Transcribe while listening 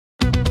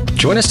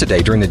Join us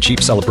today during the Jeep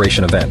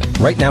Celebration event.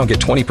 Right now, get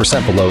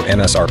 20% below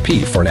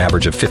MSRP for an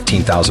average of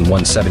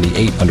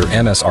 $15,178 under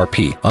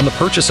MSRP on the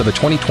purchase of a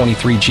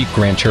 2023 Jeep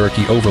Grand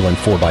Cherokee Overland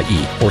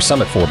 4xE or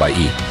Summit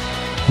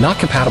 4xE. Not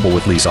compatible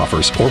with lease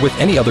offers or with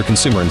any other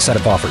consumer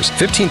incentive offers.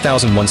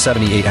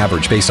 $15,178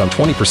 average based on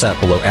 20%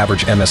 below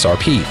average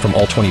MSRP from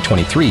all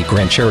 2023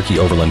 Grand Cherokee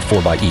Overland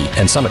 4xE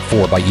and Summit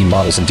 4xE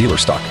models in dealer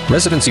stock.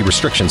 Residency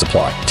restrictions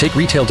apply. Take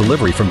retail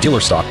delivery from dealer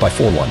stock by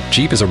 4/1.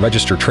 Jeep is a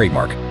registered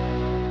trademark.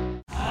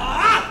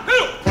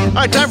 All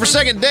right, time for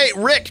second date.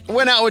 Rick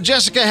went out with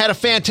Jessica, had a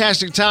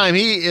fantastic time.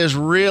 He is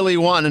really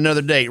wanting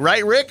another date.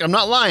 Right, Rick? I'm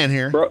not lying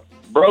here.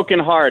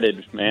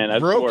 Broken-hearted, man.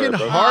 That's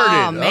Broken-hearted.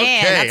 Oh, man,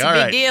 okay, that's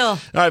a big deal. All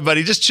right,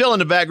 buddy, just chill in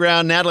the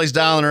background. Natalie's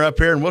dialing her up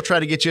here, and we'll try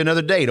to get you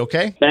another date,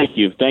 okay? Thank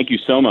you. Thank you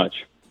so much.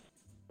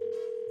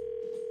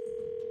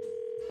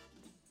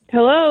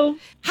 Hello.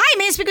 Hi,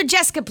 may I speak with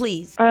Jessica,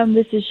 please?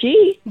 This is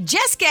she.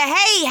 Jessica,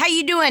 hey, how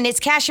you doing?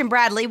 It's Cash and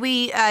Bradley.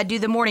 We do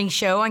the morning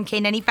show on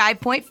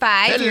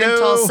K95.5 here in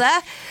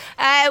Tulsa.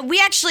 We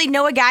actually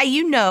know a guy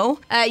you know.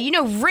 You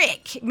know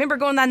Rick. Remember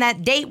going on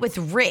that date with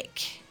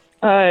Rick?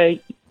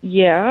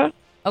 Yeah.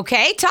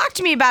 Okay, talk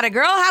to me about it,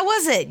 girl. How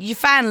was it? You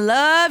find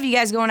love? You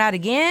guys going out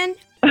again?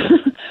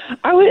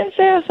 I wouldn't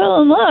say I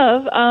fell in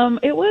love.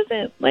 It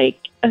wasn't like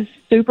a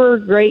super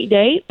great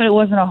date, but it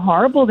wasn't a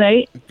horrible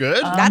date.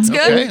 Good. That's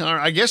good. Okay. All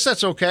right, I guess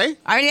that's okay.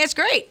 I mean, that's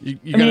great.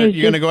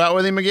 You gonna go out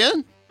with him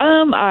again?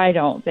 I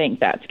don't think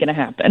that's going to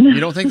happen. You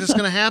don't think this is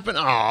going to happen?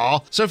 Aw.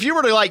 So if you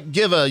were to like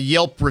give a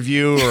Yelp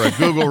review or a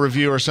Google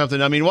review or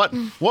something, I mean, what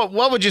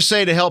would you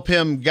say to help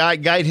him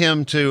guide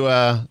him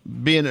to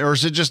being, or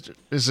is it just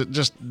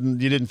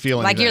you didn't feel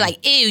anything? Like you're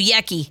like, ew,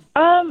 yucky.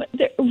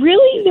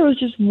 There was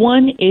just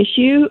one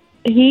issue.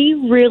 He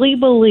really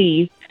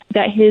believed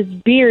that his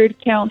beard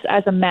counts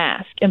as a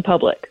mask in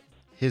public.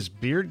 His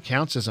beard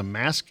counts as a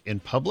mask in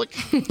public?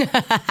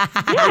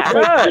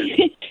 Yeah.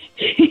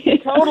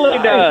 It totally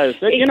does.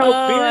 You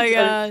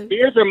know,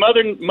 beards are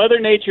Mother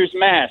Nature's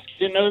mask.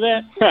 You didn't know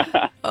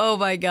that? Oh,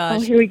 my gosh.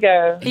 Oh, here we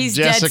go. He's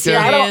Jessica,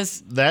 dead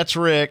serious. That's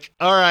Rick.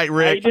 All right,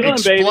 Rick, How you doing,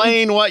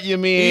 explain baby? what you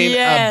mean.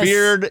 Yes. A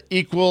beard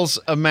equals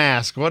a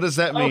mask. What does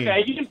that mean?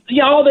 Okay,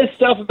 all this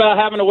stuff about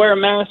having to wear a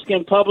mask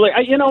in public.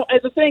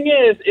 The thing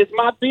is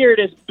my beard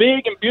is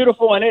big and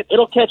beautiful, and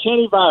it'll catch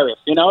any virus.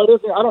 I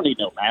don't need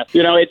no mask.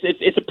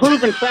 It's a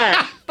proven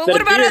fact. But what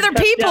about other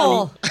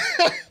people?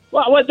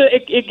 Well,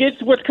 it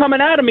gets what's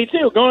coming out of me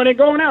too, going in,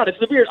 going out. It's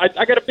the beard.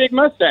 I got a big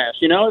mustache.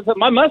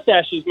 My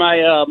mustache is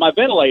my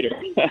ventilator.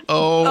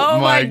 Oh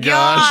my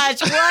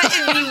gosh! What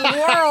in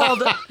the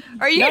world?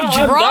 Are you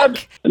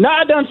drunk?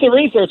 I've done some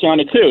research on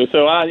it too.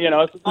 So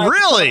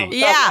Really?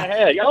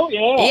 Yeah. Oh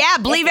yeah. Yeah,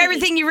 believe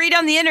everything you read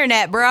on the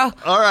internet, bro.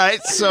 All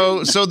right,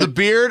 so the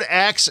beard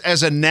acts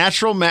as a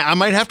natural mask. I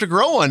might have to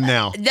grow one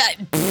now.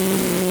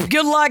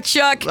 Good luck,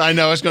 Chuck. I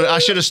know. I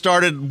should have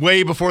started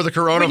way before the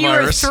coronavirus. When you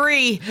were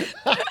 3.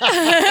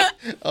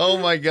 Oh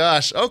my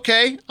gosh.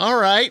 Okay. All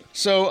right.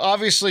 So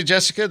obviously,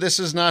 Jessica, this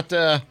is not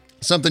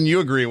something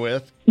you agree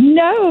with.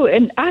 No,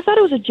 and I thought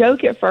it was a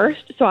joke at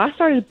first, so I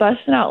started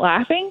busting out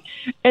laughing,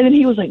 and then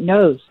he was like,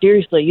 no,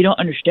 seriously, you don't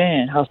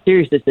understand how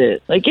serious this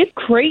is. Like, it's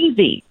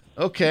crazy.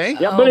 Okay.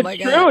 Yeah, but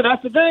it's true.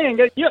 That's the thing.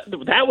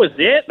 That was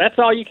it. That's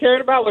all you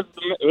cared about was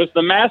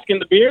the mask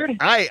and the beard.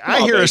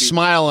 I hear a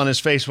smile on his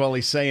face while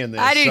he's saying this.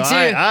 I do too.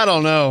 I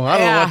don't know. I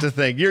don't know what to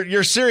think.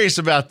 You're serious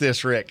about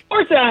this, Rick? Of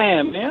course I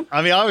am, man.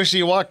 I mean, obviously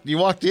you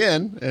walked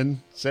in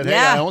and said, "Hey,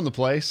 I own the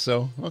place."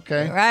 So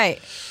okay. Right.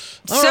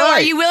 All so right.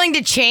 are you willing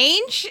to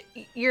change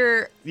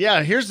your...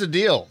 Yeah, here's the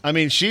deal. I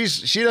mean, she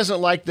doesn't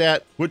like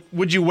that.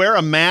 Would you wear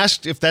a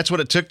mask if that's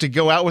what it took to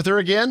go out with her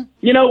again?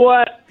 You know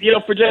what?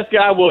 For Jessica,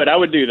 I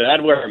would do that.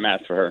 I'd wear a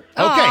mask for her. Okay.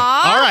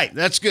 All right.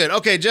 That's good.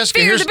 Okay, Jessica,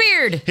 Fear the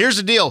beard. Here's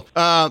the deal.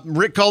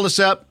 Rick called us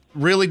up,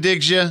 really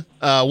digs you,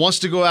 wants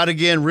to go out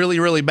again really,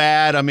 really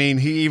bad. I mean,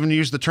 he even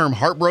used the term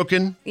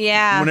heartbroken.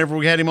 Yeah. Whenever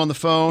we had him on the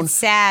phone. It's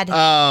sad.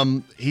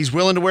 He's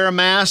willing to wear a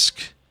mask.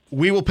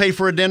 We will pay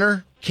for a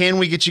dinner. Can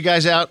we get you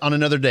guys out on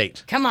another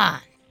date? Come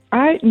on.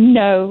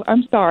 No,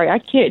 I'm sorry. I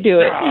can't do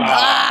it.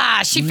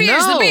 She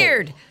fears the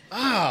beard.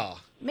 Oh.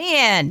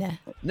 Man.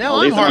 Now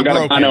I'm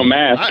heartbroken. I know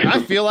mask.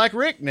 I feel like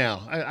Rick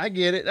now. I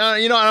get it.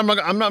 I'm not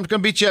going to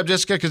beat you up,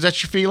 Jessica, because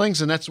that's your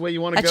feelings and that's the way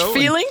you want to go. That's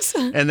feelings?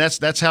 And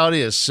that's how it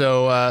is.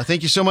 So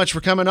thank you so much for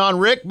coming on,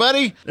 Rick,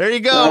 buddy. There you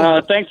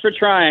go. Thanks for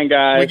trying,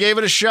 guys. We gave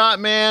it a shot,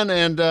 man,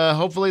 and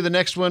hopefully the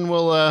next one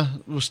will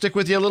stick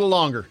with you a little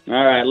longer.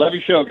 All right. Love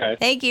your show, guys.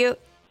 Thank you.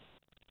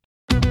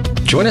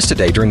 Join us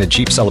today during the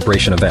Jeep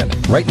Celebration event.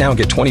 Right now,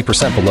 get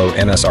 20% below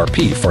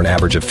MSRP for an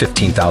average of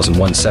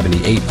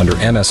 $15,178 under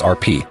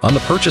MSRP on the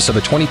purchase of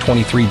a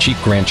 2023 Jeep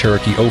Grand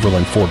Cherokee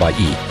Overland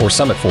 4xE or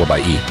Summit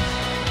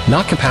 4xE.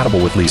 Not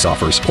compatible with lease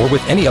offers or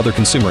with any other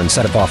consumer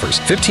incentive offers.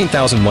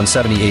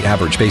 $15,178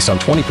 average based on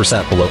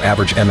 20% below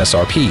average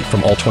MSRP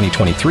from all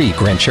 2023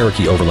 Grand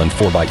Cherokee Overland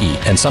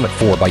 4xE and Summit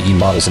 4xE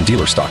models in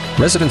dealer stock.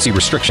 Residency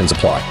restrictions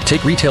apply.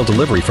 Take retail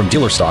delivery from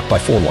dealer stock by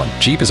 4/1.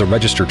 Jeep is a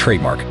registered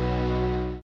trademark.